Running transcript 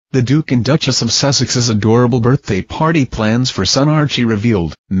The Duke and Duchess of Sussex's adorable birthday party plans for son Archie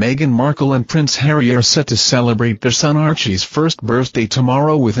revealed. Meghan Markle and Prince Harry are set to celebrate their son Archie's first birthday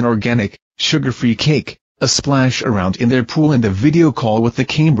tomorrow with an organic, sugar-free cake, a splash around in their pool and a video call with the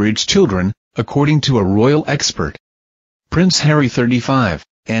Cambridge children, according to a royal expert. Prince Harry 35,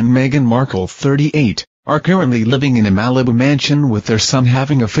 and Meghan Markle 38, are currently living in a Malibu mansion with their son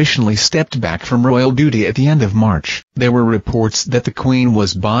having officially stepped back from royal duty at the end of March. There were reports that the Queen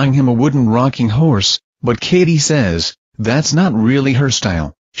was buying him a wooden rocking horse, but Katie says, that's not really her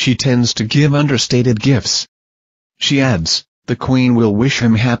style. She tends to give understated gifts. She adds, the Queen will wish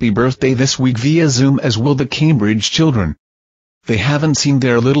him happy birthday this week via Zoom, as will the Cambridge children. They haven't seen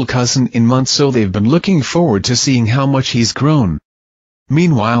their little cousin in months, so they've been looking forward to seeing how much he's grown.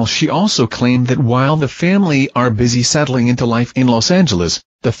 Meanwhile, she also claimed that while the family are busy settling into life in Los Angeles,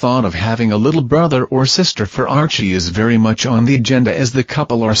 the thought of having a little brother or sister for Archie is very much on the agenda, as the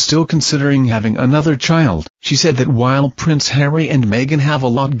couple are still considering having another child. She said that while Prince Harry and Meghan have a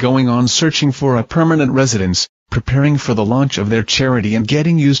lot going on searching for a permanent residence, preparing for the launch of their charity and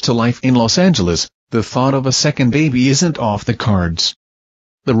getting used to life in Los Angeles, the thought of a second baby isn't off the cards.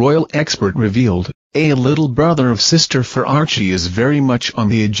 The royal expert revealed, a little brother or sister for Archie is very much on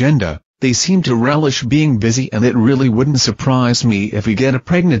the agenda. They seem to relish being busy, and it really wouldn't surprise me if we get a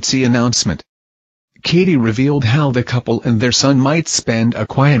pregnancy announcement. Katie revealed how the couple and their son might spend a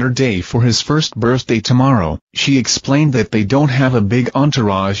quieter day for his first birthday tomorrow. She explained that they don't have a big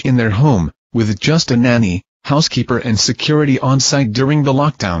entourage in their home, with just a nanny, housekeeper and security on site during the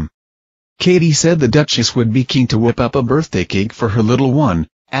lockdown. Katie said the Duchess would be keen to whip up a birthday cake for her little one,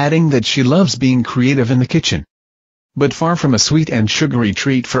 adding that she loves being creative in the kitchen. But far from a sweet and sugary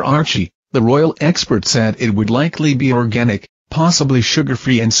treat for Archie, the royal expert said it would likely be organic, possibly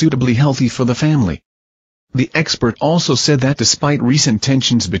sugar-free and suitably healthy for the family. The expert also said that despite recent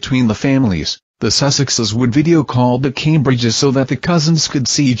tensions between the families, the Sussexes would video call the Cambridges so that the cousins could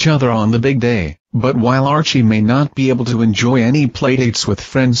see each other on the big day. But while Archie may not be able to enjoy any playdates with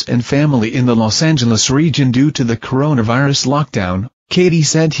friends and family in the Los Angeles region due to the coronavirus lockdown, Katie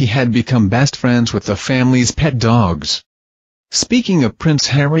said he had become best friends with the family's pet dogs. Speaking of Prince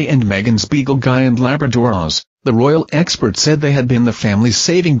Harry and Meghan's Beagle Guy and Labradors, the royal expert said they had been the family's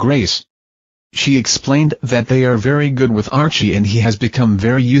saving grace. She explained that they are very good with Archie and he has become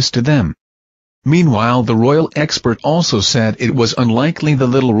very used to them. Meanwhile, the royal expert also said it was unlikely the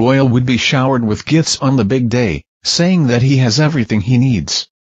little royal would be showered with gifts on the big day, saying that he has everything he needs.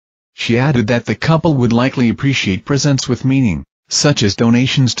 She added that the couple would likely appreciate presents with meaning, such as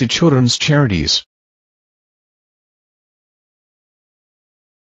donations to children's charities.